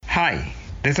Hi,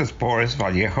 this is Boris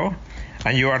Vallejo,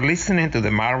 and you are listening to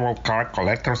the Marvel Card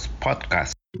Collectors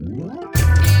Podcast.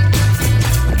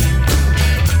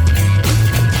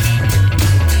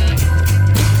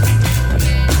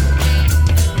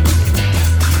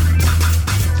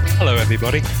 Hello,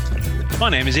 everybody. My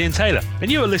name is Ian Taylor,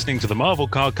 and you are listening to the Marvel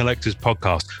Card Collectors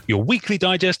Podcast, your weekly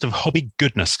digest of hobby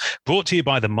goodness, brought to you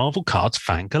by the Marvel Cards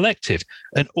Fan Collective,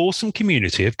 an awesome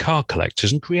community of card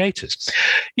collectors and creators.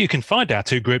 You can find our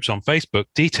two groups on Facebook,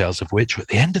 details of which are at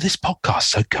the end of this podcast,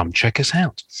 so come check us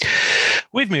out.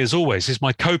 With me, as always, is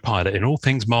my co-pilot in all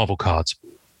things Marvel Cards.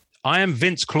 I am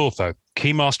Vince Clortho,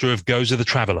 keymaster of Gozer the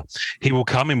Traveller. He will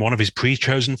come in one of his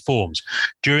pre-chosen forms.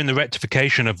 During the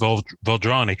rectification of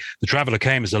Voldrani, the Traveller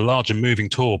came as a large and moving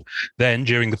Torb. Then,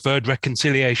 during the third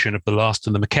reconciliation of the last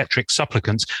of the McKettrick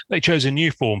supplicants, they chose a new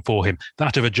form for him,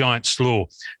 that of a giant slaw.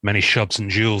 Many Shubs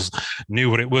and Jules knew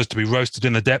what it was to be roasted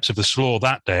in the depths of the slaw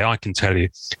that day, I can tell you.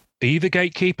 Are you the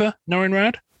gatekeeper, Norrin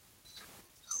Rad?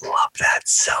 Love that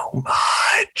so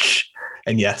much.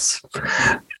 And yes,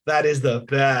 that is the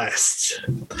best.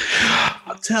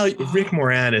 I'll tell you, Rick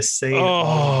Moranis saying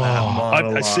all that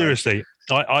monologue. Seriously,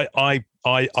 I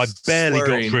barely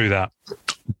got through that.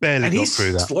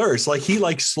 Slurs like he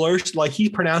slurs, like he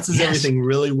pronounces everything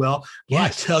really well.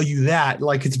 Yes. I tell you that,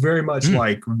 like it's very much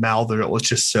like Malvern. It was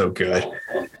just so good,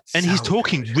 and he's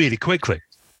talking really quickly.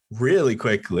 Really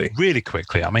quickly.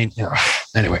 I mean,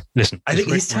 anyway, listen. I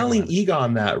think he's telling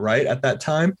Egon that, right? At that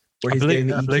time where he's getting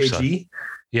the EKG. So.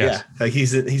 Yes. Yeah, like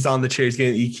he's on the chair, he's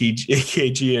getting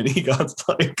EKG, and Egon's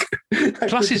like.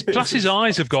 Plus his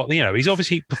eyes have got, he's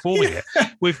obviously performing it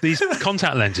with these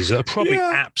contact lenses that are probably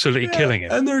absolutely killing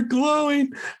him. And they're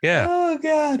glowing. Yeah. Oh,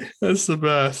 God. That's the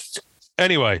best.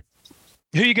 Anyway,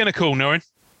 who are you going to call, Norrin?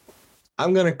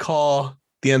 I'm going to call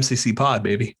the MCC pod,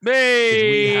 baby.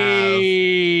 Hey!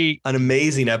 We have an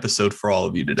amazing episode for all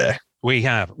of you today. We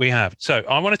have. So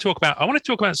I want to talk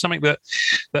about something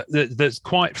that's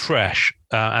quite fresh,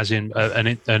 as in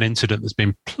an incident that's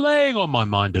been playing on my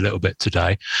mind a little bit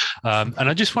today, and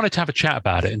I just wanted to have a chat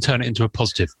about it and turn it into a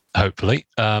positive, hopefully,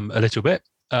 a little bit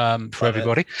for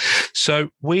everybody.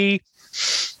 So I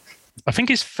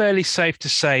think it's fairly safe to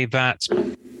say that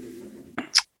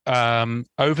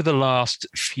over the last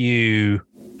few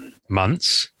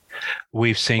months,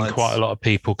 we've seen quite a lot of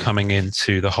people coming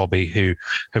into the hobby who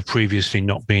have previously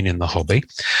not been in the hobby.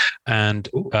 And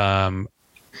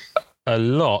a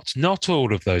lot, not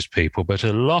all of those people, but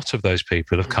a lot of those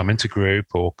people have come into group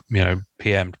or,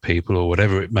 PM'd people or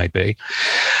whatever it may be,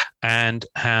 and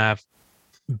have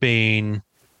been...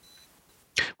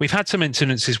 We've had some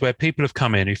incidences where people have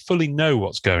come in who fully know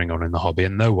what's going on in the hobby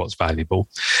and know what's valuable,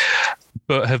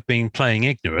 but have been playing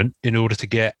ignorant in order to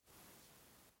get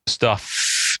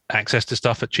access to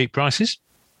stuff at cheap prices,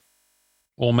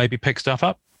 or maybe pick stuff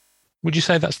up. Would you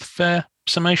say that's the fair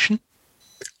summation?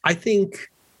 I think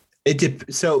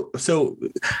so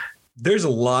there's a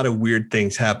lot of weird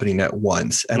things happening at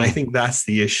once, and I think that's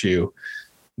the issue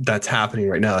that's happening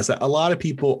right now, is that a lot of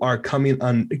people are coming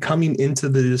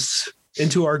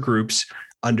into our groups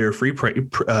under free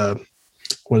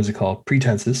what is it called?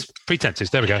 Pretenses.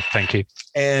 There we go. Thank you.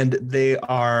 And they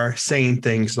are saying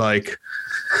things like,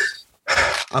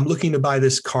 I'm looking to buy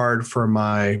this card for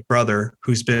my brother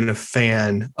who's been a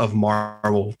fan of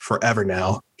Marvel forever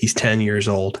now. He's 10 years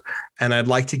old. And I'd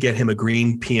like to get him a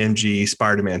green PNG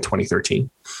Spider-Man 2013.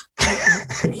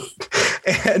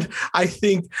 And I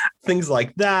think things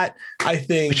like that,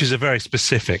 which is a very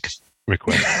specific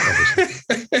request,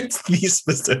 obviously. It's the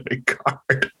specific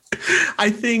card. I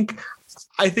think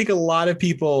a lot of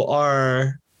people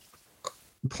are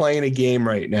playing a game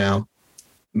right now,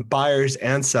 buyers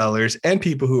and sellers and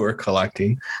people who are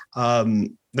collecting.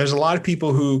 There's a lot of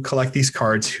people who collect these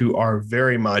cards who are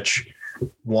very much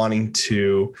wanting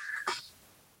to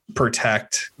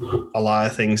protect a lot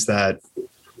of things that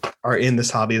are in this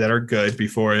hobby that are good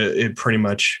before it pretty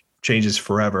much changes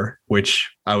forever, which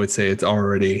I would say it's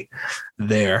already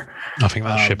there. I think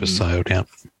that ship has sailed, yeah.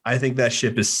 I think that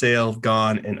ship is sailed,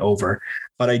 gone, and over.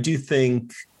 But I do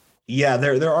think,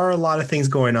 there are a lot of things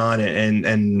going on,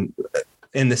 and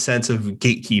in the sense of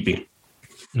gatekeeping,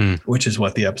 which is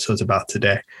what the episode's about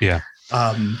today. Yeah.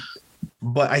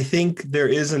 But I think there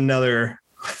is another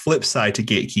flip side to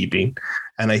gatekeeping,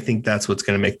 and I think that's what's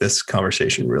going to make this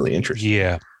conversation really interesting.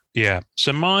 Yeah.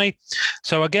 So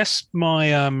I guess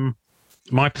my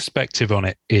perspective on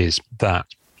it is that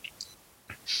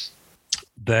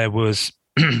there was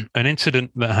an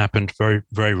incident that happened very,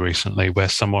 very recently where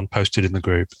someone posted in the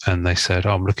group and they said,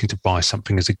 I'm looking to buy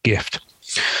something as a gift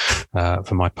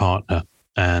for my partner,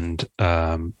 and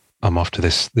I'm after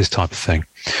this type of thing.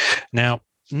 Now,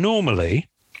 normally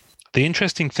the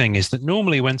interesting thing is that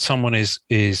normally when someone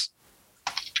is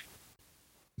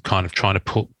kind of trying to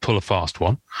pull a fast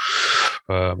one,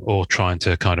 or trying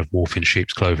to kind of wolf in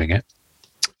sheep's clothing it,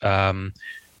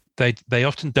 they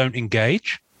often don't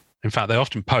engage. In fact, they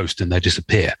often post and they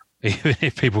disappear, even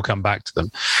if people come back to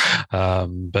them.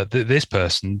 But this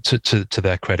person, to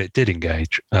their credit, did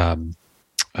engage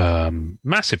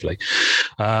massively,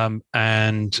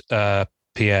 and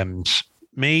PM'd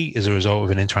me as a result of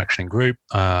an interaction in group.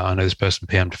 I know this person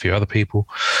PM'd a few other people,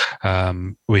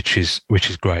 which is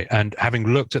great. And having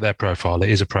looked at their profile, it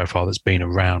is a profile that's been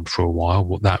around for a while,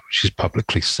 which is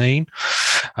publicly seen,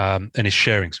 and is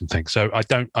sharing some things. So I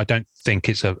don't think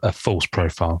it's a false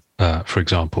profile. For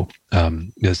example,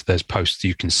 there's posts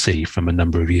you can see from a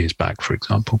number of years back, for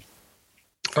example.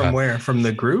 From where? From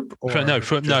the group? Or from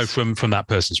that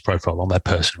person's profile, on their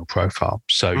personal profile.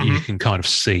 So you can kind of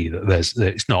see that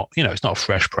it's not a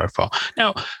fresh profile.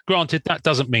 Now, granted, that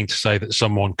doesn't mean to say that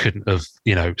someone couldn't have,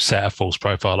 set a false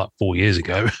profile up 4 years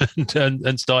ago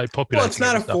and started populating. Well,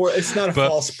 it's not a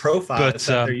false profile. But it's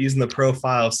that they're using the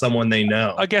profile of someone they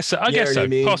know. I guess so. I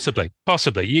mean? Possibly.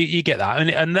 You get that,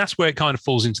 and that's where it kind of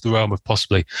falls into the realm of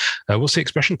possibly. What's the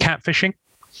expression? Catfishing.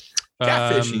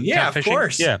 Catfishing. Yeah, catfishing, of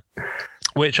course. Yeah.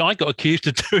 Which I got accused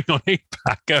of doing on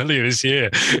ePack earlier this year.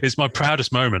 It's my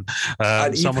proudest moment.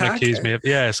 Someone accused me of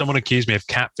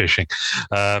catfishing,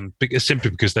 simply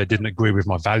because they didn't agree with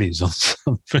my values on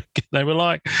something. They were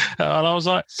like, and I was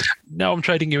like, no, I'm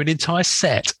trading you an entire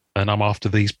set, and I'm after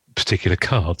these particular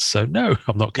cards. So no,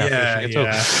 I'm not catfishing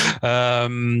at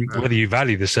all. Whether you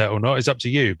value the set or not is up to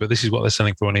you, but this is what they're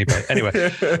selling for on eBay. Anyway,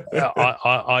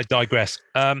 I digress.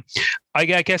 I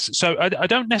guess so. I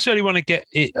don't necessarily want to get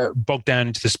bogged down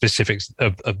into the specifics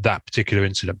of that particular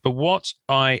incident, but what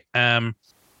I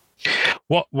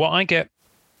get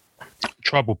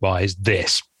troubled by is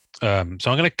this. So I'm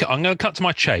going to cut to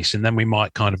my chase, and then we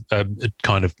might kind of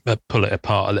pull it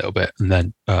apart a little bit, and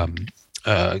then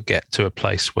get to a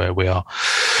place where we are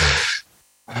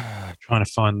trying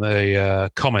to find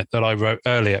the comment that I wrote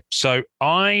earlier. So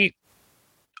I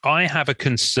have a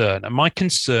concern, and my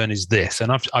concern is this,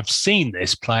 and I've seen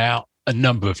this play out a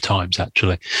number of times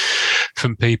actually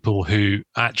from people who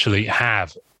actually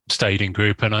have stayed in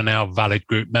group and are now valid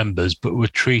group members, but were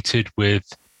treated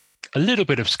with a little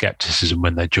bit of skepticism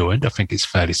when they joined. I think it's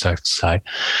fairly safe to say.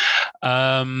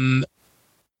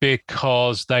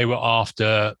 Because they were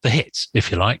after the hits,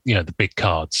 if you like, the big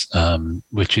cards,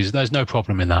 which is, there's no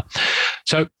problem in that.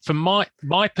 So from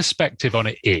my perspective on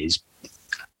it is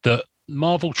that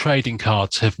Marvel trading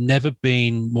cards have never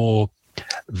been more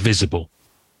visible.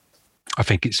 I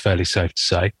think it's fairly safe to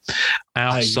say,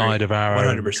 outside of our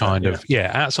own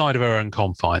outside of our own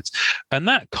confines. And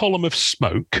that column of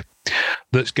smoke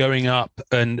that's going up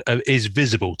and is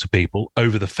visible to people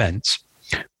over the fence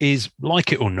is,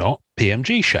 like it or not,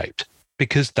 PMG shaped,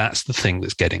 because that's the thing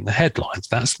that's getting the headlines.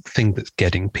 That's the thing that's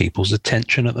getting people's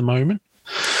attention at the moment,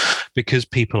 because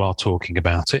people are talking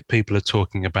about it. People are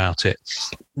talking about it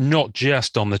not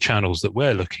just on the channels that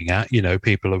we're looking at.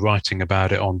 People are writing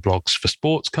about it on blogs for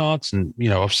sports cards, and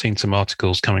I've seen some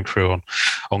articles coming through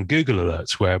on Google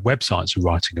Alerts where websites are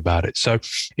writing about it. So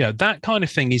that kind of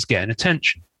thing is getting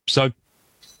attention. So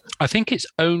I think it's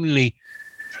only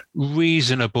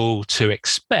reasonable to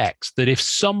expect that if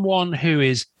someone who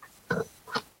is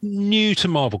new to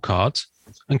Marvel cards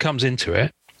and comes into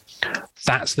it,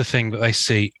 that's the thing that they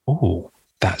see. Oh,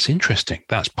 that's interesting.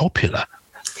 That's popular.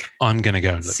 I'm going to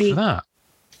go and look for that.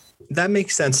 That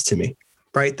makes sense to me,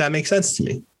 right? That makes sense to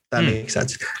me. Makes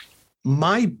sense.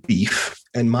 My beef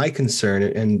and my concern,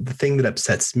 and the thing that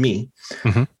upsets me,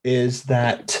 is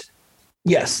that,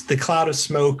 yes, the cloud of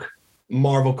smoke,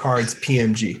 Marvel cards,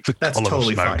 PMG. That's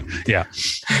totally fine. Yeah.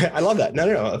 I love that.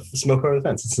 No. Smoke over the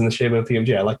fence. It's in the shape of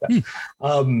PMG. I like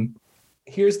that.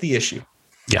 Here's the issue.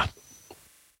 Yeah.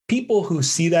 People who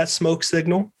see that smoke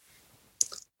signal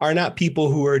are not people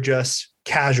who are just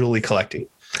casually collecting.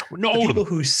 Not all of them. People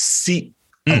who see,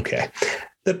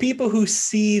 the people who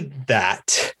see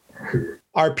that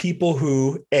are people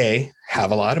who, A,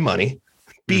 have a lot of money,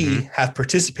 B, have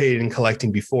participated in collecting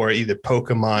before, either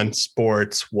Pokemon,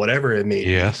 sports, whatever it may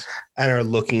be, and are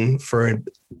looking for a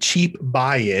cheap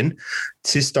buy-in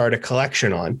to start a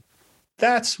collection on.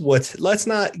 That's let's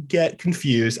not get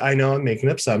confused. I know I'm making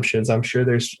assumptions. I'm sure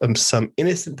there's some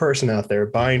innocent person out there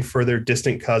buying for their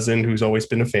distant cousin who's always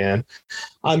been a fan.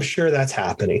 I'm sure that's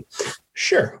happening.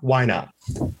 Sure, why not?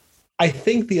 I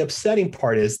think the upsetting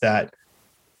part is that,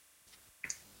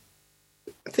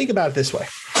 think about it this way.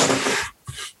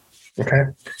 Okay.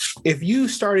 If you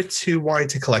started to wanting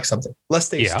to collect something, let's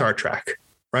say Star Trek,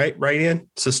 right? Right, Ian?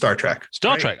 So Star Trek.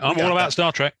 Star right? Trek. I'm all about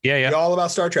Star Trek. Yeah, yeah. You're all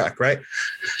about Star Trek, right?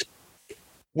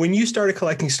 When you started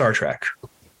collecting Star Trek,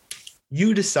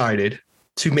 you decided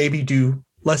to maybe do,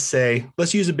 let's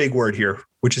use a big word here,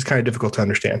 which is kind of difficult to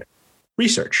understand.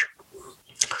 Research.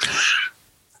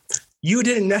 You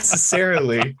didn't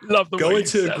necessarily go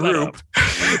into a group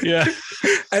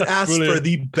and ask for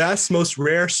the best, most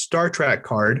rare Star Trek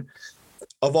card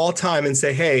of all time and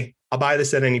say, hey, I'll buy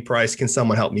this at any price. Can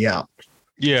someone help me out?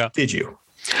 Yeah. Did you?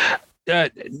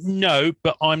 No,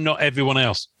 but I'm not everyone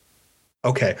else.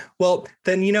 Okay. Well,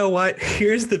 then you know what?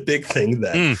 Here's the big thing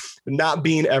then. Not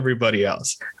being everybody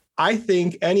else. I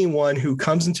think anyone who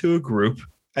comes into a group,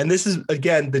 and this is,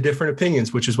 again, the different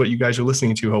opinions, which is what you guys are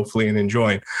listening to, hopefully, and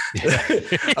enjoying.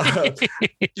 I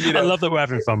love that we're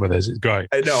having fun with this. It's great.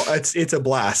 I know. It's a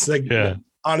blast.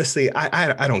 Honestly,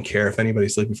 I don't care if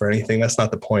anybody's looking for anything. That's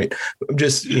not the point. I'm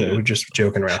just, we're just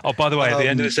joking around. Oh, by the way, at the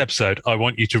end of this episode, I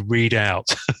want you to read out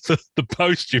the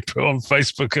post you put on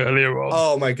Facebook earlier on.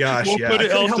 Oh my gosh. We'll put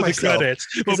it after the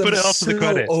credits. We'll put it after the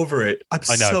credits. Over it. I'm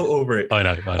so over it. I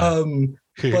know.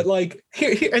 But like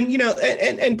here, and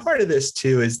and part of this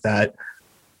too is that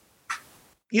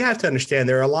you have to understand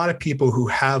there are a lot of people who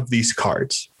have these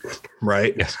cards,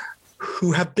 right? Yes.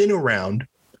 Who have been around,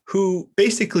 who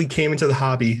basically came into the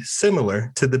hobby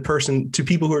similar to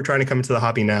people who are trying to come into the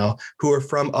hobby now, who are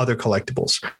from other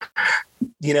collectibles.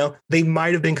 They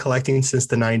might have been collecting since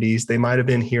the 90s. They might have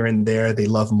been here and there. They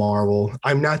love Marvel.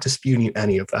 I'm not disputing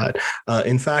any of that.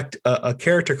 In fact, a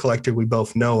character collector we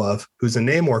both know of, who's a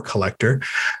Namor collector,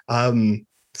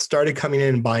 started coming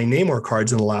in and buying Namor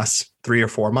cards in the last 3 or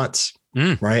 4 months,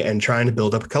 right? And trying to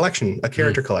build up a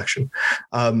character collection.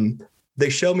 They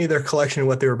showed me their collection and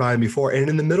what they were buying before. And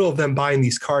in the middle of them buying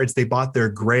these cards, they bought their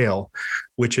Grail,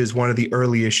 which is one of the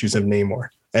early issues of Namor.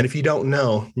 And if you don't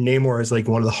know, Namor is like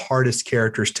one of the hardest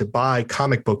characters to buy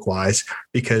comic book wise,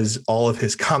 because all of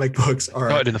his comic books are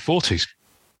started in the 40s.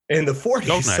 In the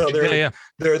 40s. So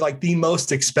they're like the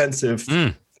most expensive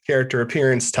character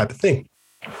appearance type of thing.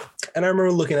 And I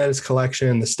remember looking at his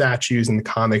collection, the statues and the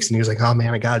comics, and he was like, oh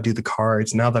man, I got to do the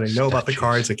cards. Now that I know about the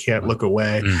cards, I can't look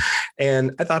away.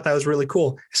 And I thought that was really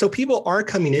cool. So people are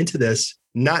coming into this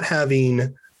not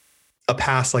having a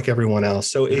past like everyone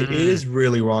else. So it is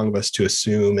really wrong of us to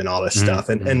assume and all this stuff.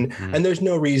 And there's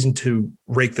no reason to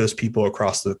rake those people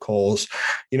across the coals.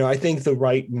 I think the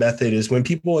right method is when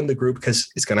people in the group,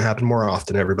 because it's going to happen more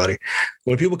often, everybody,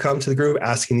 when people come to the group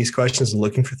asking these questions and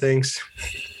looking for things,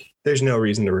 there's no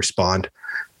reason to respond.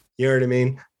 You know what I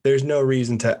mean? There's no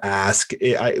reason to ask.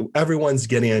 Everyone's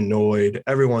getting annoyed.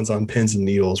 Everyone's on pins and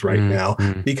needles right now,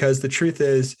 because the truth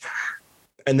is,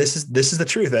 and this is the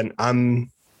truth, and I'm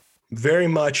very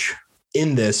much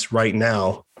in this right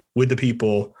now with the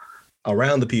people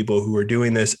around the people who are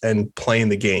doing this and playing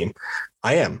the game.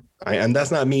 I am. And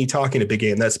that's not me talking a big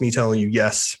game. That's me telling you,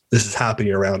 yes, this is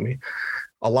happening around me.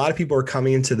 A lot of people are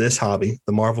coming into this hobby,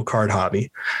 the Marvel card hobby,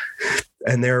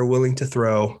 and they're willing to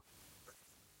throw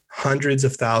hundreds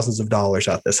of thousands of dollars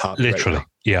at this hobby. Literally. Right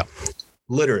now. Yeah.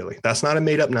 Literally. That's not a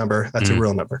made up number. That's a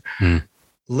real number.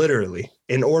 Literally,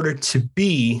 in order to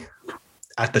be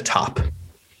at the top.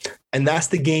 And that's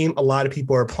the game a lot of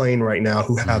people are playing right now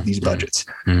who have these budgets.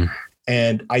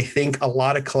 And I think a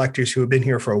lot of collectors who have been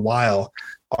here for a while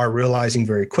are realizing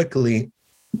very quickly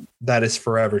that it's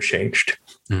forever changed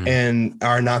and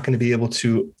are not going to be able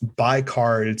to buy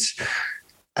cards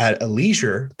at a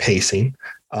leisure pacing.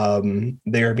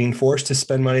 They are being forced to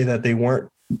spend money that they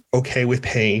weren't okay with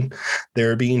paying.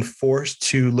 They're being forced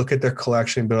to look at their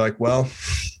collection and be like, well,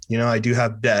 I do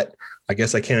have debt. I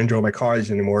guess I can't enjoy my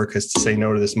cards anymore because to say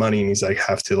no to this money means I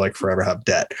have to like forever have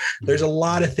debt. There's a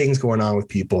lot of things going on with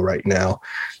people right now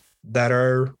that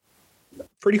are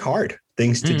pretty hard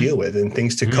things to deal with and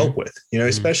things to cope with,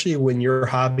 especially when your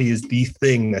hobby is the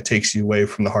thing that takes you away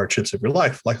from the hardships of your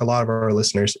life, like a lot of our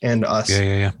listeners and us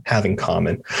have in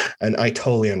common. And I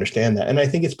totally understand that. And I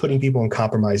think it's putting people in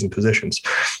compromising positions.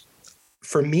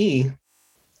 For me,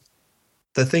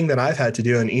 the thing that I've had to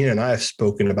do, and Ian and I have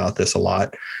spoken about this a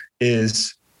lot,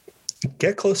 is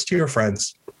get close to your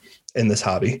friends in this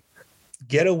hobby.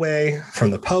 Get away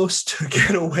from the post,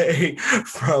 get away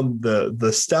from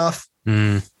the stuff,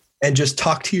 and just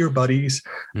talk to your buddies,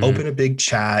 open a big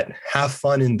chat, have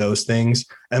fun in those things,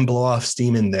 and blow off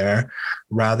steam in there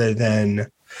rather than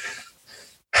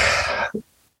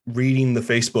reading the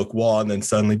Facebook wall and then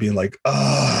suddenly being like,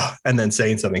 and then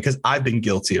saying something. Because I've been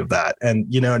guilty of that. And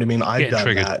you know what I mean? I've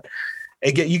done that.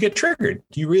 You get triggered.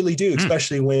 You really do,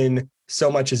 especially when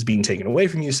so much is being taken away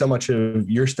from you. So much of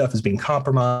your stuff is being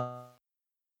compromised.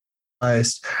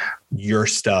 Your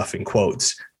stuff in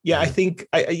quotes Yeah, I think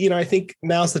I think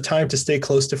now's the time to stay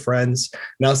close to friends.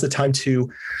 Now's the time to,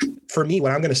 for me,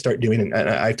 what I'm going to start doing, and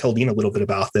I told Ian a little bit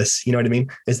about this, you know what I mean,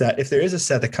 is that if there is a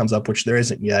set that comes up, which there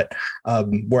isn't yet,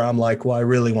 where I'm like, well, I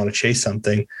really want to chase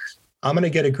something, I'm going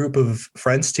to get a group of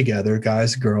friends together,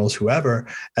 guys, girls, whoever,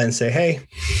 and say, hey,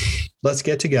 let's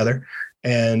get together.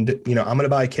 And, I'm going to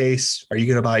buy a case. Are you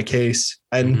going to buy a case?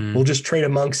 And we'll just trade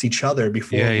amongst each other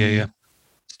before we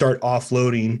start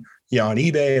offloading, on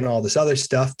eBay and all this other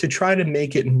stuff, to try to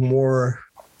make it more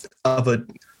of a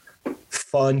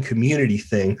fun community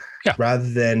thing rather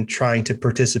than trying to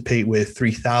participate with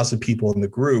 3,000 people in the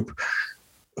group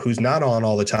who's not on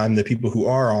all the time. The people who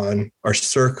are on are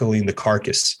circling the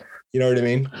carcass. You know what I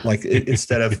mean? Like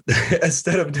instead of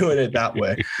doing it that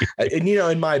way, and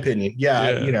in my opinion,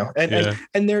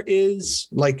 and there is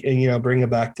like, bring it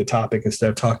back to topic instead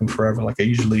of talking forever like I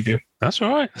usually do. That's all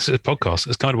right. This is a podcast.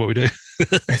 It's kind of what we do.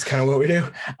 It's kind of what we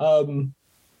do.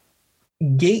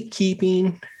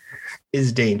 Gatekeeping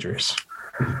is dangerous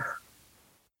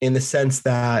in the sense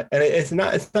that, and it's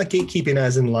not gatekeeping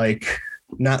as in like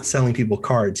not selling people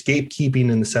cards.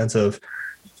 Gatekeeping in the sense of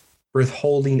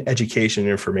withholding education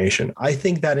information. I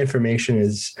think that information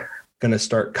is going to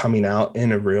start coming out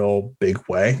in a real big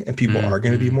way, and people are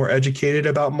going to be more educated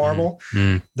about Marvel.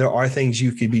 There are things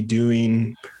you could be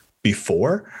doing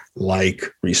before,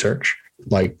 like research,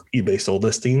 like eBay sold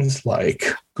listings, like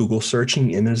Google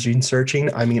searching, imaging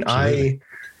searching. I mean, I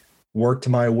worked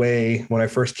my way when I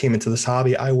first came into this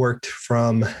hobby. I worked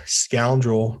from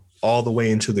Scoundrel all the way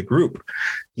into the group,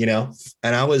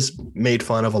 and I was made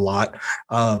fun of a lot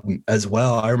as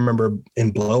well. I remember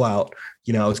in Blowout,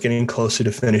 I was getting closer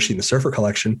to finishing the Surfer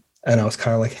collection, and I was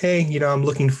kind of like, hey, I'm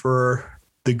looking for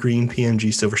the green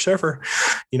PMG Silver Surfer.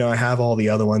 I have all the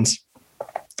other ones.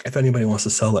 If anybody wants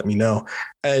to sell, let me know.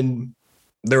 And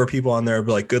there were people on there who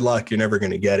were like, good luck, you're never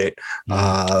going to get it.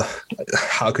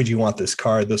 How could you want this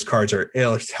card? Those cards are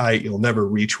airtight. You'll never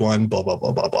reach one, blah, blah,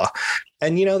 blah, blah, blah.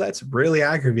 And, that's really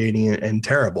aggravating and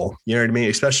terrible. You know what I mean?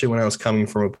 Especially when I was coming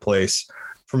from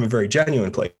a very genuine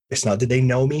place. Now, did they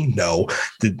know me? No.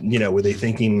 Were they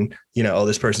thinking, oh,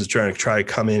 this person's trying to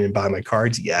come in and buy my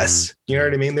cards? Yes. You know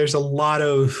what I mean? There's a lot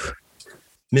of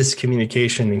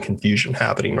miscommunication and confusion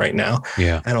happening right now.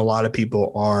 Yeah. And a lot of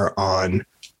people are on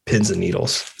pins and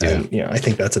needles. And I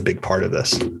think that's a big part of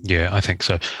this. Yeah, I think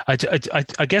so. I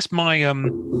guess my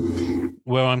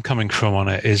where I'm coming from on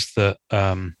it is that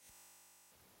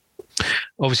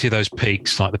obviously those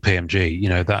peaks like the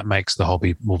PMG, that makes the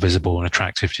hobby more visible and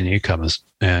attractive to newcomers.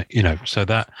 So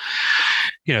that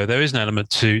there is an element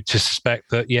to suspect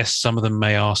that yes, some of them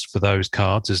may ask for those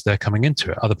cards as they're coming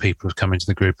into it. Other people have come into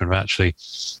the group and have actually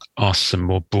asked some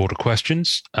more broader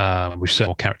questions. We've seen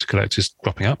more character collectors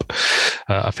cropping up.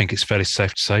 I think it's fairly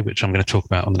safe to say, which I'm going to talk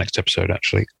about on the next episode,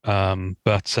 actually.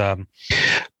 But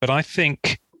I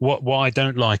think what I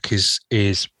don't like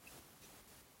is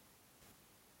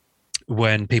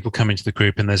when people come into the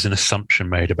group and there's an assumption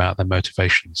made about their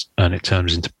motivations and it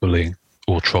turns into bullying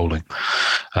or trolling.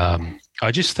 I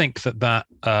just think that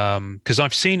because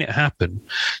I've seen it happen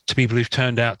to people who've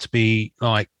turned out to be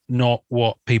like not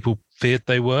what people feared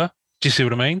they were. Do you see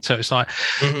what I mean? So it's like,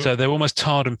 so they're almost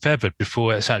tarred and feathered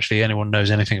before it's actually anyone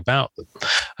knows anything about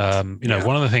them.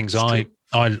 One of the things I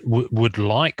would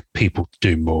like people to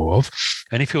do more of,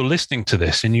 and if you're listening to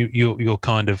this and you're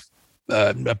kind of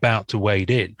about to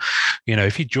wade in,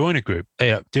 if you join a group,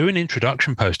 do an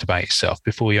introduction post about yourself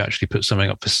before you actually put something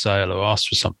up for sale or ask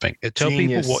for something. Tell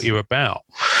people what you're about.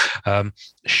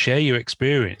 Share your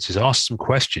experiences. Ask some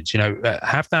questions.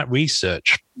 Have that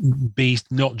research be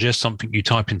not just something you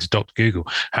type into Dr. Google.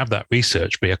 Have that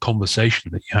research be a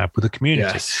conversation that you have with the community.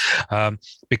 Yes.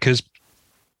 Because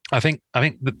I think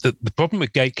the problem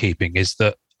with gatekeeping is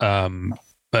that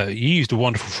you used a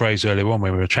wonderful phrase earlier on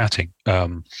when we were chatting,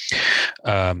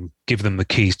 give them the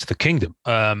keys to the kingdom.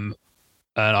 And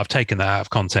I've taken that out of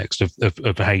context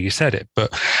of how you said it.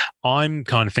 But I'm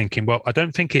kind of thinking, well, I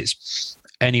don't think it's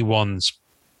anyone's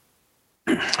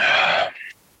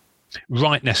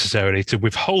right necessarily to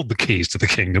withhold the keys to the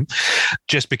kingdom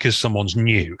just because someone's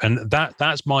new. And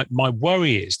that's my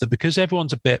worry is that because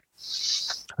everyone's a bit...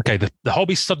 Okay, the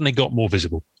hobby suddenly got more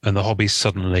visible, and the hobby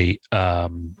suddenly,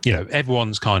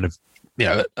 everyone's kind of,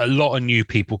 a lot of new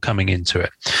people coming into it.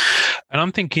 And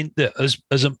I'm thinking that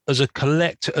as a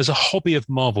collector, as a hobby of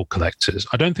Marvel collectors,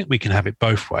 I don't think we can have it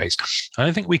both ways. I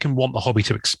don't think we can want the hobby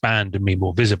to expand and be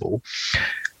more visible,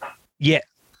 yet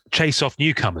chase off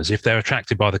newcomers if they're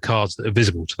attracted by the cards that are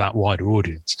visible to that wider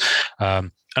audience.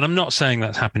 And I'm not saying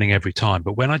that's happening every time,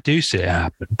 but when I do see it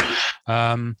happen,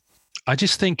 I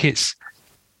just think it's,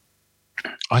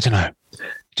 I don't know.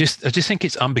 I just think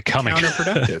it's unbecoming.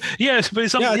 Counterproductive. Yes, but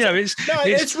it's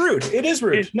it's rude. It is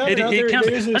rude. There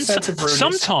is a sense of rudeness.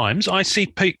 Sometimes I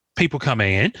see people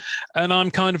coming in, and I'm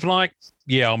kind of like,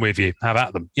 yeah, I'm with you. Have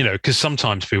at them, because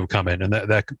sometimes people come in and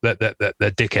they're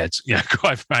dickheads,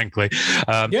 quite frankly.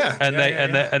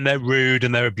 And they're rude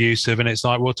and they're abusive, and it's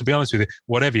like, well, to be honest with you,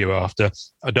 whatever you're after,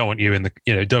 I don't want you in the,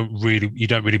 you don't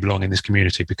really belong in this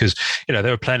community, because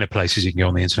there are plenty of places you can go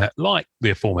on the internet, like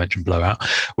the aforementioned Blowout,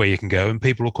 where you can go and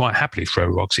people will quite happily throw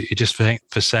rocks at you just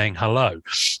for saying hello.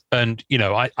 And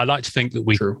I like to think that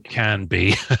we can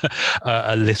be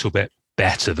a little bit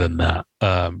better than that,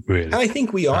 really. I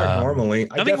think we are normally.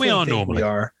 I think we are normally. We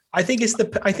are. I think you're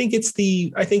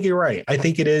right. I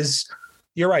think it is.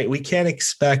 You're right. We can't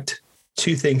expect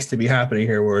two things to be happening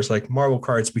here, whereas like Marvel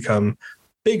cards become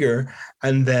bigger,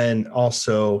 and then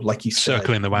also, like you said,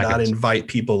 circling the wagons, not invite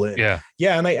people in. Yeah.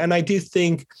 And I do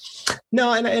think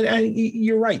and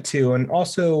you're right too. And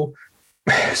also,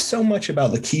 so much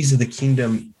about the keys of the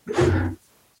kingdom.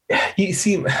 You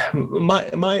see,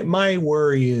 my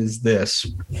worry is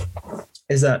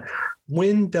that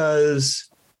when does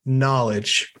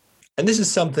knowledge, and this is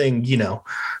something, this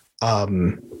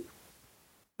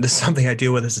is something I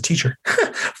deal with as a teacher.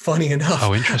 Funny enough,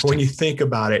 oh, interesting. When you think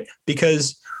about it,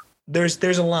 because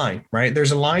there's a line, right?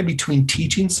 There's a line between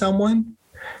teaching someone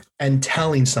and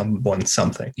telling someone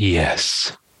something.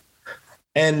 Yes.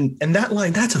 And that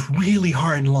line, that's a really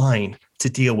hard line to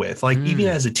deal with. Like even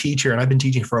as a teacher, and I've been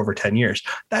teaching for over 10 years,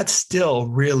 that's still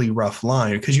really rough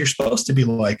line, because you're supposed to be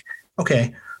like,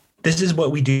 okay, this is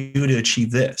what we do to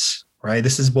achieve this, right?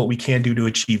 This is what we can do to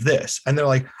achieve this. And they're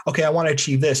like, okay, I want to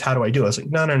achieve this. How do I do it? I was like,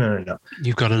 no.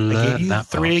 You've got to learn that.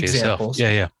 3 examples.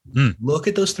 Yeah. Look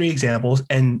at those 3 examples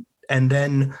and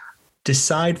then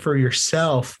decide for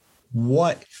yourself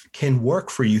what can work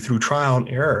for you through trial and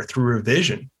error, through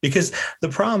revision. Because the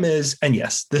problem is, and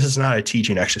yes, this is not a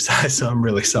teaching exercise, so I'm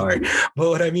really sorry. But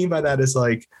what I mean by that is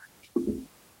like,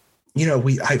 the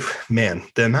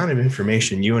amount of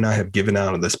information you and I have given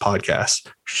out on this podcast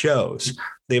shows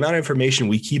the amount of information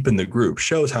we keep in the group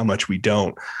shows how much we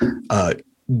don't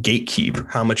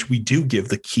gatekeep, how much we do give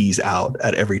the keys out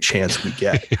at every chance we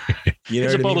get.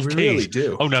 It's a bottle of keys. Really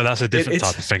do. Oh no, that's a different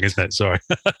type of thing, isn't it? Sorry.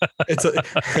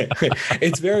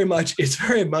 It's very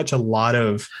much a lot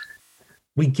of,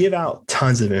 we give out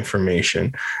tons of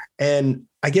information. And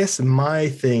I guess my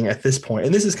thing at this point,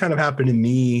 and this has kind of happened to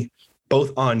me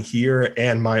both on here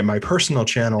and my personal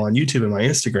channel on YouTube and my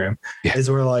Instagram, is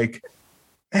we're like,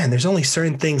 man, there's only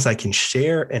certain things I can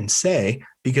share and say,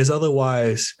 because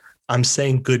otherwise I'm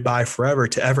saying goodbye forever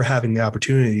to ever having the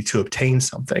opportunity to obtain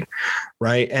something.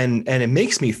 Right. And it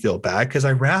makes me feel bad, because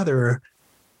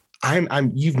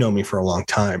you've known me for a long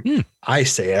time. I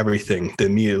say everything that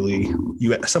immediately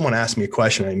someone asks me a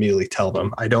question, I immediately tell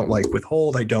them. I don't like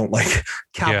withhold. I don't like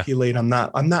calculate. Yeah.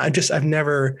 I've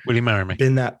never Will you marry me?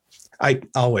 Been that. I'm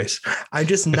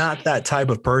just not that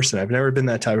type of person. I've never been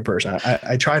that type of person.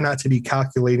 I try not to be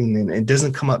calculating, and it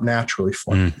doesn't come up naturally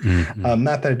for me.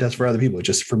 Not that it does for other people,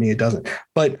 just for me, it doesn't.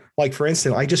 But like, for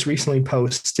instance, I just recently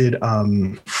posted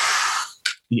the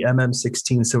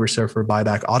MM16 Silver Surfer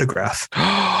buyback autograph.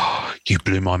 You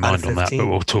blew my mind on that, but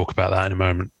we'll talk about that in a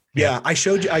moment. Yeah, I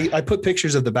showed you. I put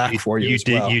pictures of the back for you.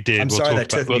 You did. I'm sorry that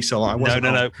took me so long.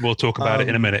 No. We'll talk about it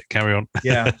in a minute. Carry on.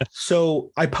 Yeah.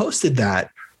 So I posted that.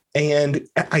 And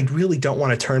I really don't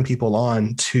want to turn people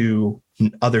on to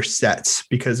other sets,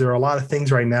 because there are a lot of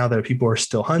things right now that people are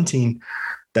still hunting,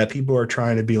 that people are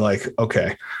trying to be like,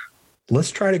 okay,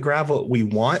 let's try to grab what we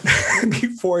want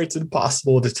before it's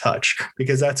impossible to touch,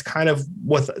 because that's kind of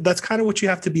what you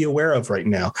have to be aware of right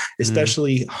now,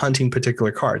 especially hunting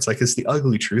particular cards. Like, it's the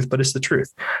ugly truth, but it's the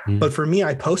truth. But for me,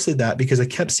 I posted that because I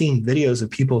kept seeing videos of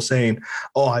people saying,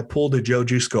 oh, I pulled a Joe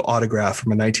Jusko autograph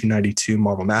from a 1992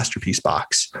 Marvel Masterpiece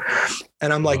box.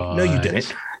 And I'm like, no, you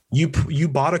didn't. You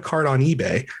bought a card on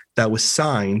eBay that was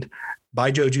signed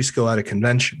by Joe Jusko at a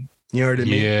convention. You know what I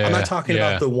mean? Yeah, I'm not talking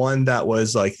about the one that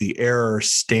was like the error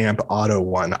stamp auto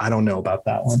one. I don't know about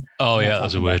that one. Oh, yeah, that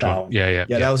was a weird one. Yeah,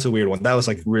 that was a weird one. That was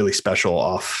like really special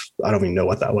off. I don't even know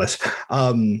what that was.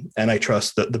 And I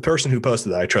trust the person who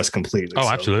posted that. I trust completely. Oh,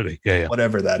 absolutely. Yeah.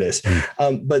 Whatever that is.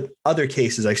 But other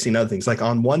cases, I've seen other things. Like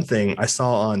on one thing I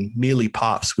saw on Mealy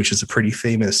Pops, which is a pretty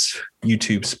famous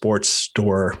YouTube sports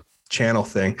store channel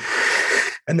thing.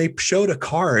 And they showed a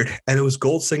card, and it was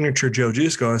gold signature Joe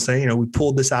Jusko, and saying, we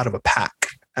pulled this out of a pack.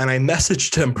 And I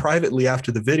messaged him privately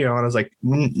after the video, and I was like,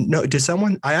 no,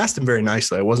 I asked him very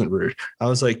nicely. I wasn't rude. I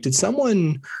was like, did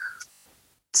someone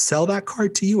sell that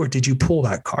card to you, or did you pull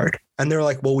that card? And they're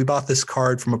like, well, we bought this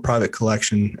card from a private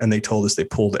collection and they told us they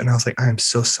pulled it. And I was like, I'm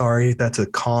so sorry. That's a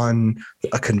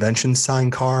convention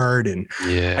signed card. And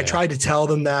I tried to tell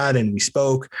them that, and we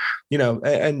spoke,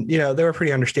 and they were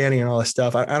pretty understanding and all this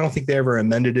stuff. I don't think they ever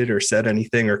amended it or said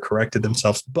anything or corrected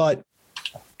themselves, but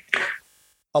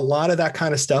a lot of that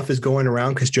kind of stuff is going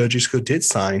around because Joe Jusko did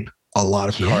sign a lot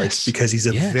of cards because he's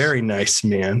a very nice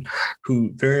man who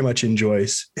very much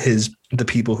enjoys the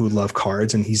people who love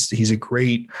cards, and he's a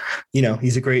great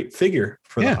figure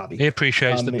for the hobby. He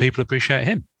appreciates that people appreciate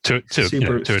him to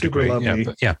a degree. Lovely,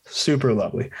 super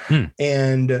lovely.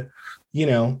 And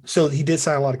so he did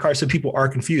sign a lot of cards, so people are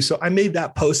confused. So I made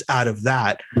that post out of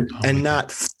that, and not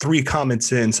 3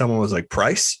 comments in, someone was like,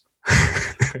 price.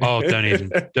 Oh, don't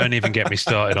even get me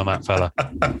started on that fella.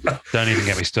 Don't even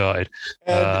get me started.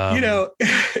 And,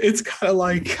 it's kind of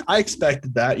like, I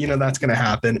expected that, that's going to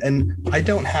happen. And I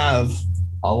don't have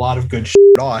a lot of good shit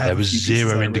at all. There was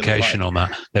zero indication on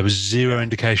that. There was zero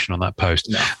indication on that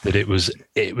post that it was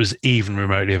even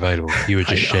remotely available. You were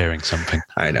just sharing something.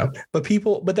 I know. But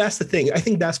that's the thing. I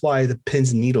think that's why the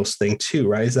pins and needles thing too,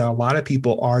 right? Is that a lot of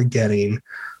people are getting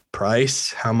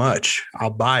price, how much? I'll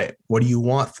buy it. What do you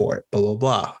want for it? Blah, blah,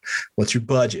 blah. What's your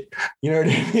budget? You know what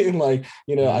I mean? Like,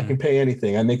 I can pay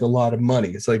anything. I make a lot of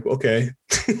money. It's like, okay,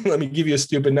 let me give you a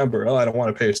stupid number. Oh, I don't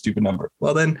want to pay a stupid number.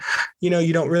 Well, then,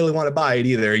 you don't really want to buy it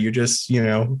either. You're just,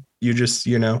 you're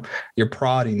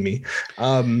prodding me.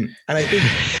 And I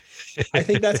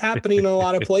think that's happening in a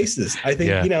lot of places. I think,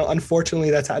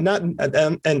 unfortunately that's not,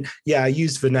 I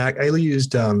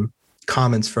used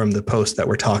comments from the post that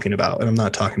we're talking about, and I'm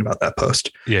not talking about that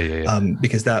post.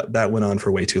 Because that went on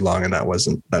for way too long, and that was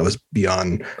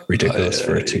beyond ridiculous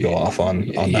for it to go off on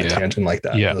that tangent like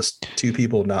that. Those 2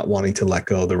 people not wanting to let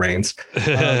go of the reins.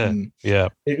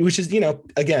 Which is,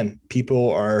 again, people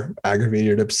are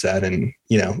aggravated, upset, and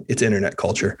it's internet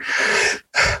culture.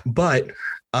 But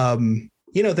there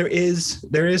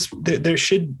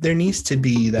needs to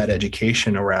be that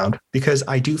education around, because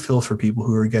I do feel for people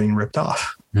who are getting ripped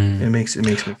off. It makes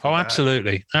me feel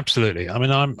bad. Absolutely. I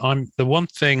mean, I'm the one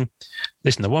thing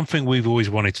we've always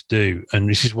wanted to do, and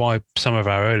this is why some of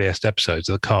our earliest episodes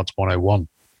are the Cards 101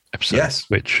 episodes,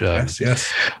 which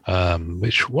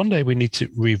one day we need to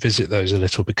revisit those a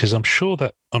little, because I'm sure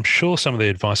some of the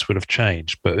advice would have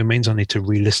changed, but it means I need to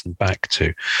re-listen back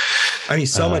to. I mean,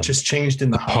 so much has changed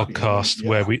in the podcast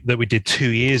that we did 2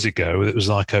 years ago. It was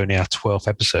like only our 12th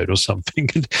episode or something.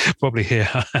 Probably hear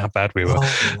how bad we were.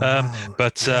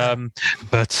 But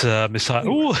it's like,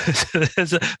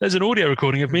 there's an audio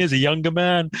recording of me as a younger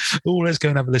man. Oh, let's go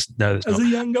and have a listen. No, there's not. As a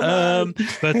younger man.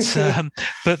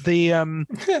 But the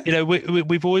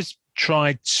we've always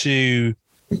tried to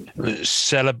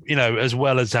celebrate, as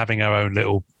well as having our own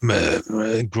little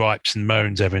gripes and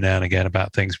moans every now and again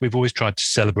about things. We've always tried to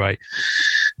celebrate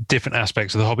different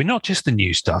aspects of the hobby, not just the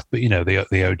new stuff, but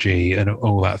the OG and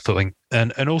all that sort of thing,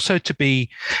 and also to be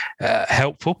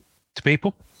helpful to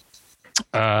people.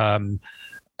 And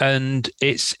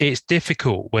it's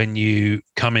difficult when you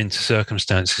come into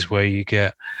circumstances where you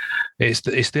get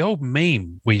it's the old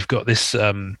meme. We've got this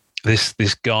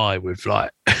this guy with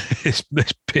like this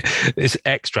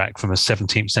extract from a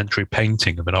 17th century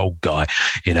painting of an old guy,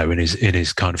 in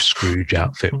his kind of Scrooge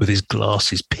outfit with his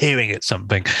glasses peering at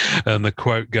something. And the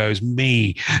quote goes,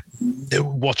 me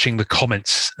watching the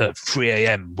comments at 3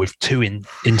 a.m. with 2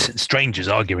 strangers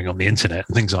arguing on the internet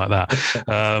and things like that,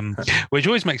 which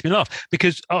always makes me laugh,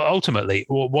 because ultimately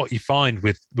what you find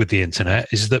with the internet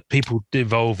is that people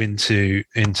devolve into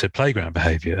playground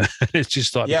behavior. It's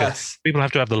just like, people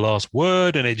have to have the last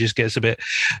word, and it just gets a bit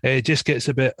just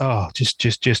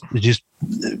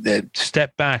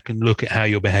step back and look at how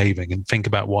you're behaving and think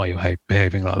about why you're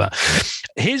behaving like that.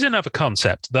 Here's another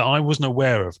concept that I wasn't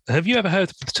aware of. Have you ever heard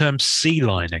of the term sea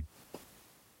lining?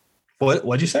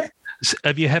 What'd you say?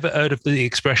 Have you ever heard of the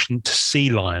expression to sea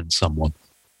lion someone?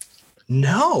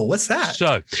 No, what's that?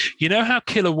 So, you know how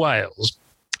killer whales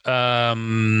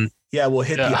we'll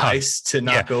hit the ice to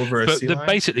knock over a sea lion.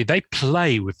 Basically, they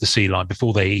play with the sea lion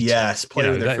before they eat. Yes, play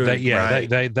with their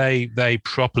food. They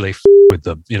properly with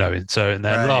them, and so in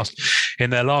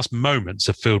their last moments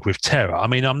are filled with terror. I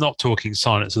mean, I'm not talking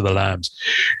Silence of the Lambs.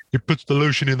 He puts the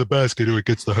lotion in the basket or he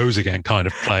gets the hose again kind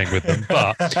of playing with them.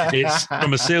 But it's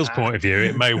from a seal's point of view,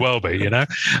 it may well be,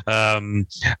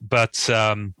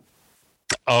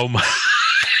 oh my.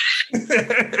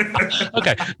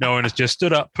 Okay, no one has just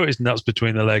stood up, put his nuts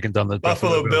between the leg, and done the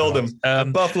Buffalo Build him.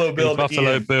 Buffalo Build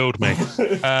Buffalo Ian. Build me.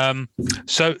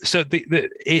 So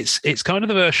it's kind of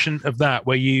the version of that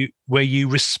where you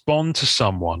respond to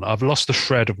someone. I've lost the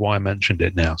thread of why I mentioned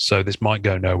it now, so this might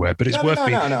go nowhere, but it's worth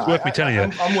me telling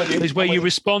you. I'm with you. It's where you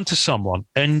respond to someone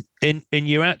and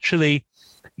you actually.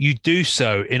 You do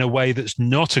so in a way that's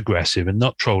not aggressive and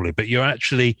not trolling, but you're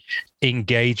actually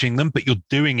engaging them, but you're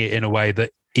doing it in a way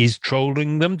that is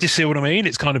trolling them. Do you see what I mean?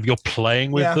 It's kind of you're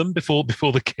playing with them before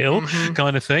the kill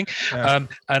kind of thing. Yeah.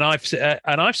 And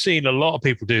I've seen a lot of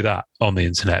people do that on the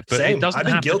internet, but Same. It doesn't I've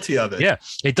been happen. Guilty of it. Yeah,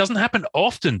 it doesn't happen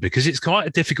often because it's quite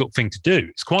a difficult thing to do.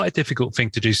 It's quite a difficult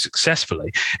thing to do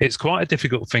successfully. It's quite a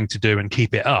difficult thing to do and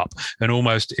keep it up, and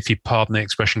almost, if you pardon the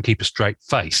expression, keep a straight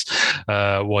face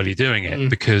while you're doing it,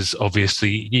 because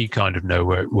obviously you kind of know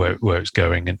where it's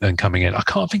going and coming in. I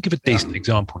can't think of a decent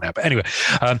example now, but anyway,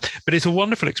 but it's a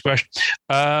wonderful expression.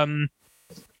 But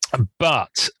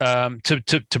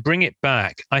to bring it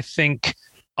back, I think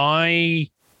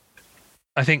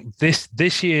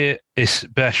this year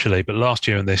especially, but last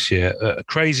year and this year,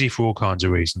 crazy for all kinds of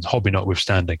reasons, hobby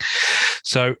notwithstanding.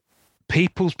 So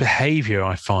people's behavior,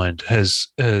 I find, has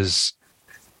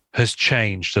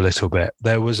changed a little bit.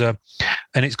 There was and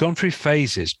it's gone through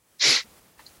phases.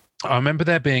 I remember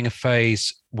there being a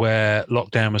phase where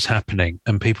lockdown was happening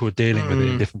and people were dealing with it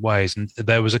in different ways. And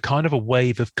there was a kind of a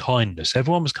wave of kindness.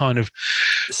 Everyone was kind of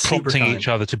prompting each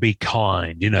other to be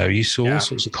kind. You saw all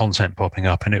sorts of content popping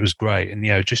up and it was great. And,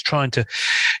 just trying to,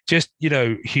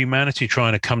 humanity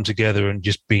trying to come together and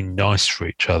just be nice for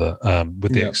each other,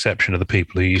 with the exception of the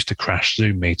people who used to crash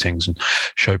Zoom meetings and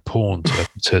show porn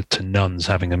to nuns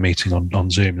having a meeting on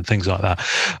Zoom and things like that.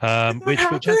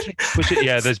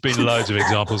 There's been loads of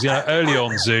examples. Early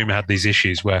on, Zoom had these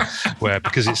issues where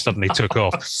because it suddenly took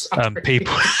off,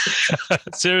 people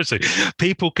seriously,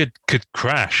 people could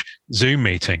crash Zoom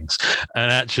meetings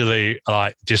and actually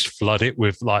just flood it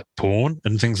with porn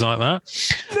and things like that.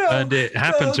 And it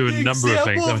happened to a number of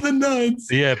things. Of the nuns.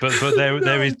 Yeah, but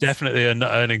there is definitely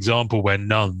an example where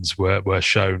nuns were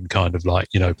shown kind of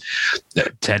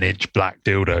 10-inch black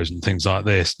dildos and things like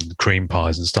this and cream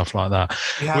pies and stuff like that,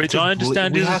 which I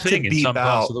understand is a thing in some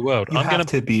parts of the world. I'm going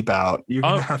to beep out.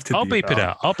 I'll beep it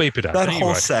out. I'll beep it out. That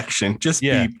whole section. Just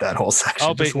beep that whole section.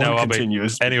 I'll beep. No, I'll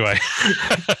beep. Anyway,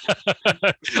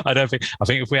 I think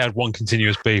if we had one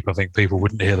continuous beep, I think people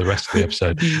wouldn't hear the rest of the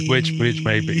episode, which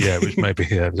maybe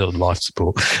life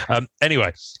support.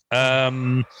 Anyway,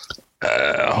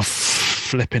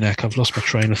 flipping heck, I've lost my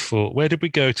train of thought. Where did we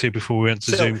go to before we went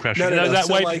to Zoom crashing? That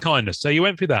wave of kindness. So you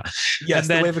went through that. Yes,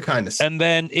 the wave of kindness. And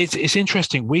then it's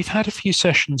interesting. We've had a few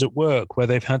sessions at work where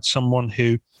they've had someone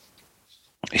who,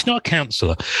 he's not a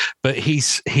counsellor, but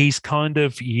he's kind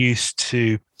of used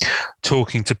to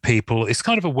talking to people. It's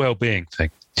kind of a well-being thing.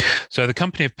 So the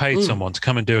company have paid someone to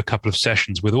come and do a couple of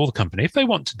sessions with all the company if they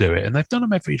want to do it, and they've done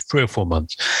them every 3 or 4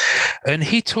 months. And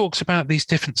he talks about these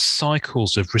different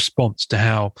cycles of response to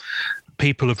how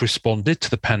people have responded to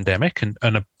the pandemic and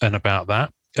about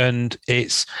that. And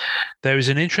there is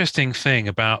an interesting thing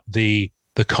about the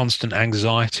constant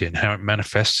anxiety and how it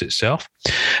manifests itself.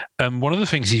 And one of the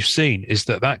things you've seen is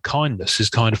that kindness is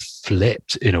kind of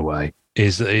flipped in a way,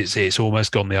 is that it's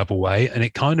almost gone the other way. And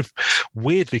it kind of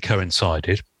weirdly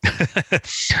coincided,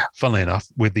 funnily enough,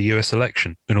 with the US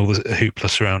election and all the hoopla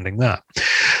surrounding that.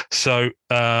 So,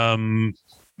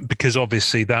 because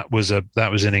obviously that was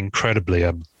an incredibly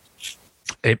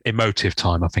emotive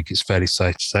time, I think it's fairly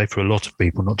safe to say, for a lot of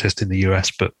people, not just in the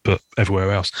US, but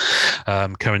everywhere else,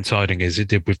 coinciding as it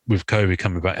did with COVID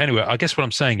coming back. Anyway, I guess what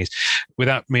I'm saying is,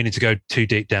 without meaning to go too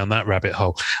deep down that rabbit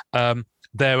hole,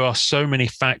 there are so many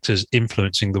factors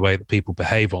influencing the way that people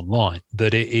behave online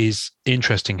that it is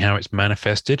interesting how it's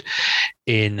manifested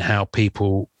in how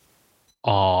people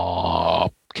are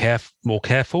more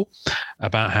careful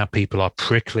about how people are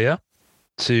pricklier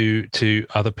to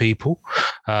other people,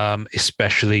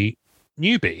 especially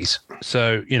newbies.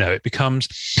 So, it becomes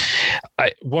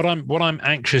what I'm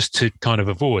anxious to kind of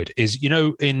avoid is,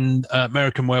 in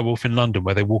American Werewolf in London,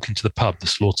 where they walk into the pub, the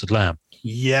Slaughtered Lamb.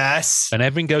 Yes. And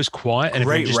everyone goes quiet and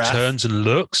everyone just turns and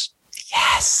looks.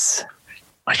 Yes.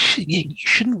 You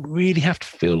shouldn't really have to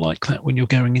feel like that when you're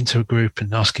going into a group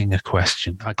and asking a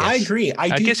question, I guess. I agree.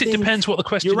 I guess it depends what the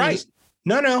question is. You're right.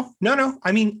 No.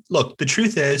 I mean, look, the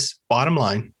truth is, bottom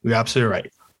line, you're absolutely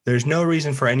right. There's no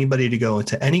reason for anybody to go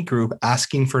into any group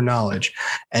asking for knowledge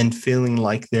and feeling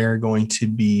like they're going to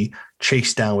be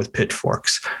chased down with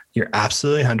pitchforks. You're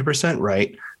absolutely 100%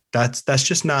 right. That's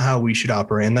just not how we should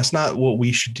operate. And that's not what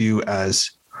we should do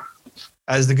as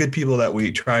the good people that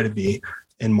we try to be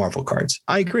in Marvel cards.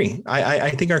 I agree.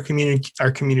 I think our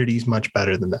community is much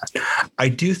better than that. I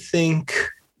do think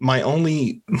my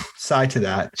only side to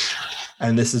that,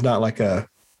 and this is not like a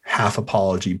half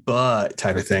apology, but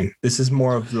type of thing. This is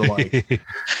more of the like,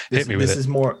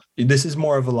 this is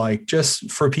more of a like,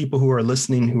 just for people who are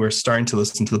listening, who are starting to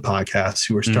listen to the podcast,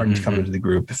 who are starting to come into the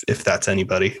group, if that's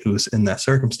anybody who's in that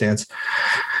circumstance.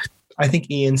 I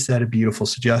think Ian said a beautiful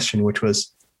suggestion, which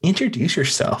was introduce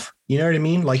yourself. You know what I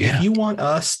mean? Like if you want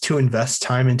us to invest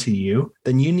time into you,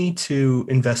 then you need to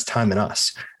invest time in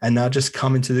us and not just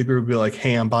come into the group and be like,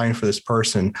 hey, I'm buying for this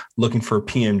person looking for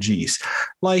PMGs.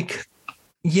 Like,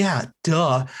 yeah,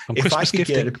 duh. If I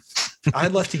could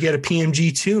I'd love to get a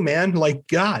PMG too, man. Like,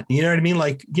 God, you know what I mean?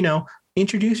 Like,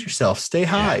 introduce yourself, stay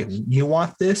high. You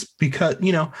want this because,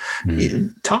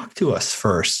 talk to us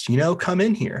first, come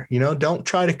in here, don't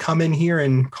try to come in here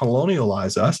and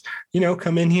colonialize us,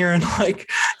 come in here and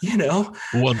like,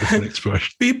 wonderful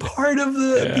expression. Be part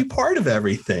of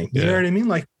everything. You know what I mean?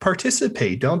 Like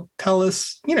participate. Don't tell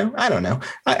us, I don't know.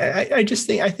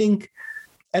 I think,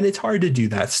 and it's hard to do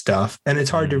that stuff. And it's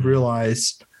hard to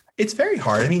realize it's very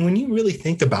hard. I mean, when you really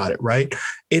think about it, right?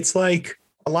 It's like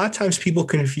a lot of times people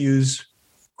confuse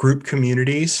group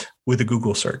communities with a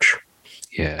Google search.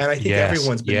 Yeah. And I think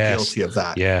everyone's been guilty of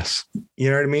that. Yes.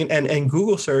 You know what I mean? And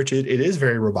Google search, it is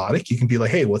very robotic. You can be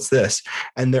like, hey, what's this?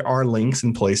 And there are links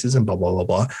and places and blah, blah, blah,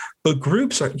 blah. But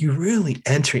groups you really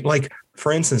entering, like,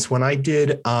 for instance, when I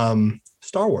did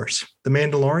Star Wars, the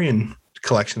Mandalorian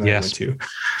collection that I went to,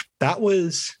 that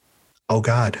was,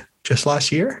 just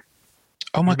last year.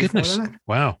 Oh my goodness.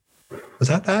 Wow. Was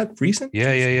that recent?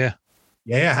 Yeah.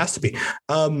 Yeah, it has to be.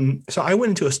 So I went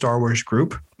into a Star Wars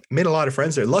group, made a lot of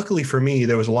friends there. Luckily for me,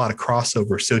 there was a lot of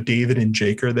crossover. So David and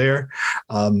Jake are there.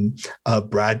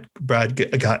 Brad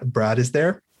is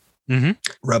there. Mm-hmm.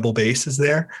 Rebel Base is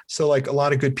there. So like a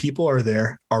lot of good people are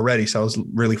there already. So I was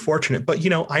really fortunate. But,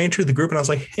 I entered the group and I was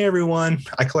like, hey, everyone,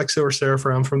 I collect Silver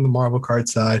Surfer. I'm from the Marvel card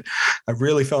side. I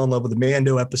really fell in love with the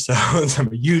Mando episodes.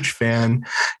 I'm a huge fan,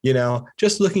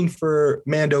 just looking for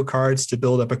Mando cards to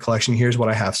build up a collection. Here's what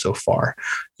I have so far.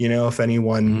 If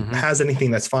anyone has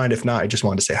anything, that's fine. If not, I just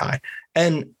wanted to say hi.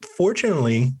 And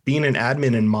fortunately, being an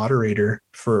admin and moderator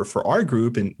for our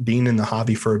group and being in the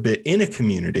hobby for a bit in a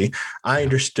community, I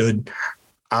understood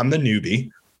I'm the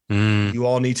newbie. You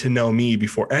all need to know me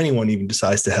before anyone even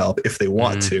decides to help if they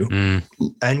want to.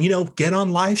 And, get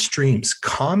on live streams,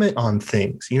 comment on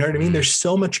things. You know what I mean? There's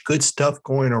so much good stuff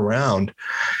going around.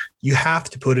 You have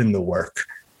to put in the work.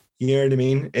 You know what I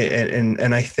mean?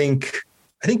 And I think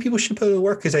people should put in the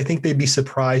work because I think they'd be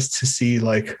surprised to see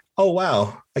like, oh,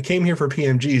 wow, I came here for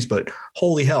PMGs, but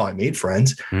holy hell, I made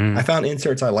friends. I found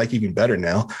inserts I like even better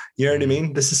now. You know what I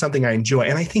mean? This is something I enjoy.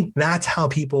 And I think that's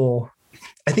what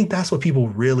people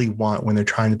really want when they're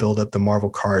trying to build up the Marvel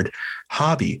card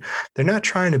hobby. They're not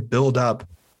trying to build up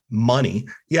money.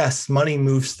 Yes, money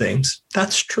moves things.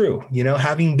 That's true.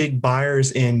 Having big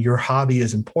buyers in your hobby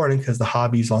is important because the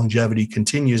hobby's longevity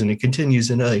continues, and it continues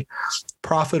in a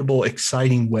profitable,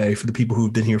 exciting way for the people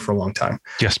who've been here for a long time.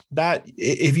 Yes. That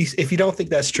if you don't think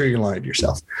that's true, you're lying to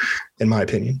yourself, in my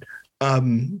opinion.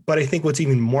 But I think what's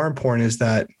even more important is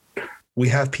that we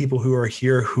have people who are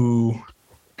here who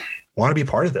want to be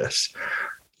part of this.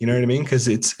 You know what I mean? Because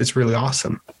it's really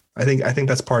awesome. I think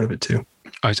that's part of it too.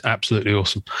 Oh, it's absolutely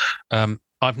awesome.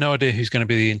 I've no idea who's going to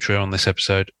be the intro on this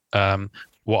episode.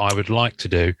 What I would like to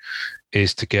do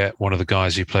is to get one of the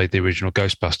guys who played the original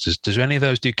Ghostbusters. Does any of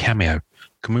those do cameo?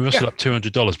 Can we rustle up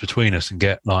 $200 between us and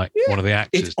get like one of the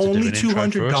actors? It's only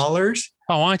 $200.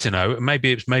 Oh, I don't know.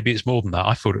 Maybe it's more than that.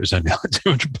 I thought it was only like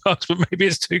 $200, but maybe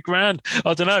it's $2,000.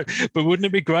 I don't know. But wouldn't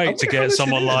it be great to get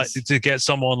someone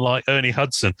like Ernie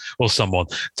Hudson or someone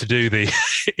to do the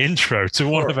intro to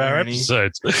one of our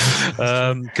episodes?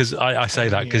 Because I say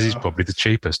that because he's probably the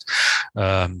cheapest.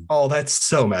 That's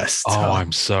so messed up. Oh,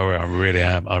 I'm sorry. I really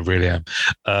am.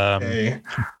 Okay.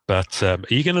 But are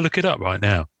you going to look it up right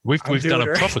now? We've done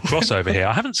a proper crossover here.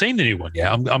 I haven't seen the new one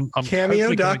yet. I'm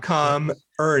Cameo.com,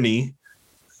 Ernie.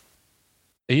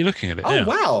 Are you looking at it? Oh,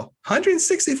 wow.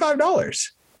 $165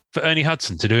 for Ernie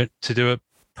Hudson to do a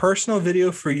personal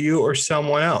video for you or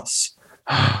someone else.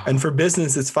 And for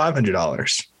business, it's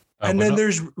 $500. And then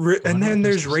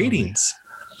there's ratings.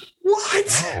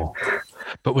 What? Oh.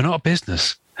 But we're not a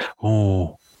business.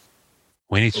 Oh,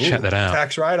 we need to check that out.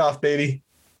 Tax write-off, baby.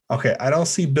 Okay, I don't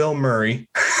see Bill Murray.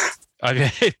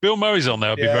 If Bill Murray's on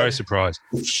there, I'd be very surprised.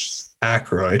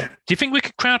 Aykroyd. Do you think we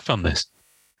could crowdfund this?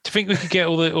 Do you think we could get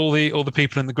all the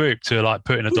people in the group to like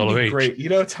put in $1 each?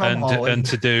 Great, Tom Holland, and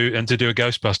to do a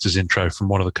Ghostbusters intro from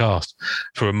one of the cast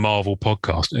for a Marvel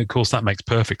podcast? And of course, that makes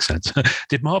perfect sense.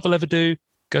 Did Marvel ever do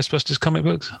Ghostbusters comic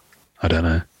books? I don't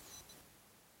know.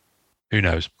 Who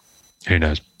knows?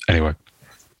 Anyway.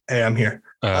 Hey, I'm here.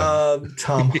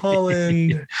 Tom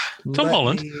Holland.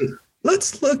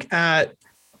 Let's look at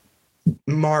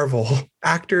Marvel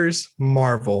actors.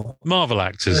 Marvel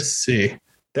actors. Let's see.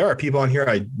 There are people on here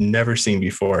I've never seen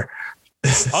before.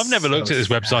 I've never looked at this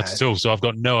website at all, so I've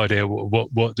got no idea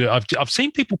what I've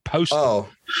seen people post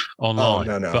online,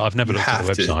 but I've never looked at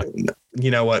the website. You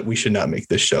know what? We should not make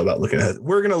this show about looking at it.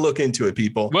 We're going to look into it,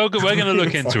 people. We're going to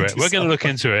look into it. We're going to look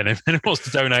into it. And if anyone wants to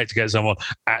donate to get someone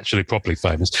actually properly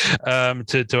famous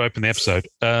to open the episode,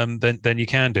 then you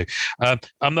can do.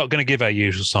 I'm not going to give our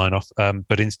usual sign off,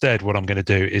 but instead what I'm going to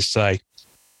do is say,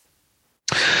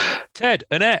 Ted,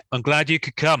 Annette, I'm glad you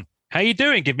could come. How you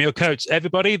doing? Give me your coats.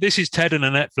 Everybody, this is Ted and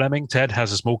Annette Fleming. Ted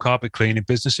has a small carpet cleaning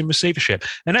business in receivership.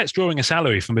 Annette's drawing a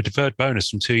salary from a deferred bonus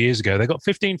from 2 years ago. They got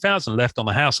 $15,000 left on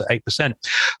the house at 8%.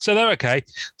 So they're okay.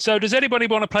 So does anybody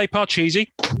want to play Parcheesi?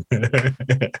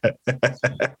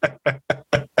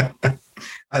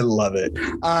 I love it.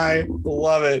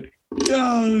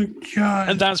 Oh, God.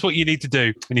 And that's what you need to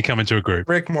do when you come into a group.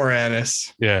 Rick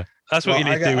Moranis. Yeah. That's what you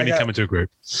need to do when you come into a group.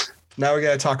 Now we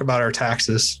got to talk about our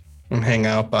taxes. And hang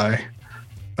out by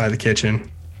the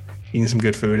kitchen, eating some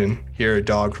good food, and hear a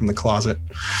dog from the closet.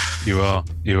 You are.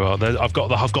 I've got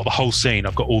the whole scene.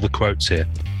 I've got all the quotes here.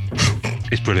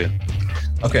 It's brilliant.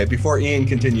 Okay, before Ian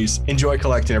continues, enjoy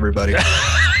collecting, everybody.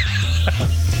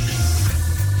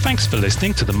 Thanks for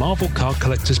listening to the Marvel Card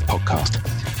Collectors Podcast.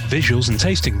 Visuals and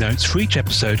tasting notes for each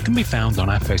episode can be found on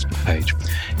our Facebook page.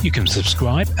 You can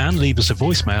subscribe and leave us a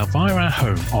voicemail via our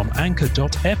home on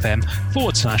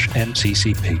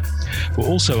anchor.fm/MCCP. We're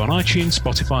also on iTunes,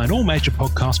 Spotify, and all major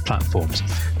podcast platforms.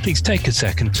 Please take a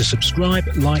second to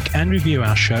subscribe, like, and review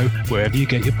our show wherever you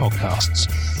get your podcasts.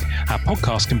 Our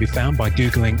podcast can be found by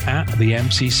Googling at the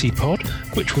MCC Pod,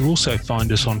 which will also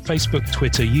find us on Facebook,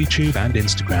 Twitter, YouTube, and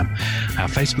Instagram. Our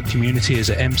Facebook community is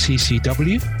at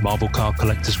MCCW, Marvel Card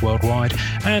Collectors Worldwide,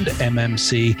 and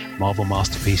MMC, Marvel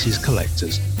Masterpieces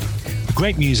Collectors. The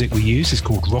great music we use is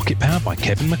called Rocket Power by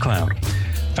Kevin MacLeod.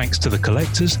 Thanks to the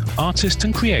collectors, artists,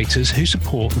 and creators who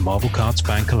support the Marvel Cards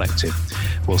Fan Collective.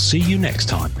 We'll see you next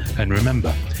time, and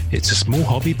remember, it's a small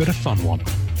hobby but a fun one.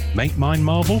 Make mine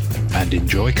Marvel and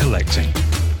enjoy collecting.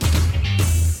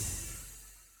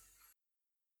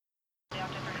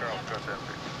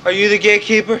 Are you the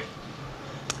gatekeeper?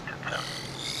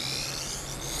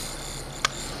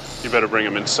 You better bring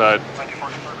him inside.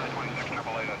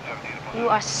 You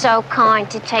are so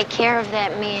kind to take care of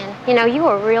that man. You know, you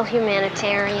are a real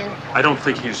humanitarian. I don't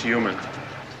think he's human.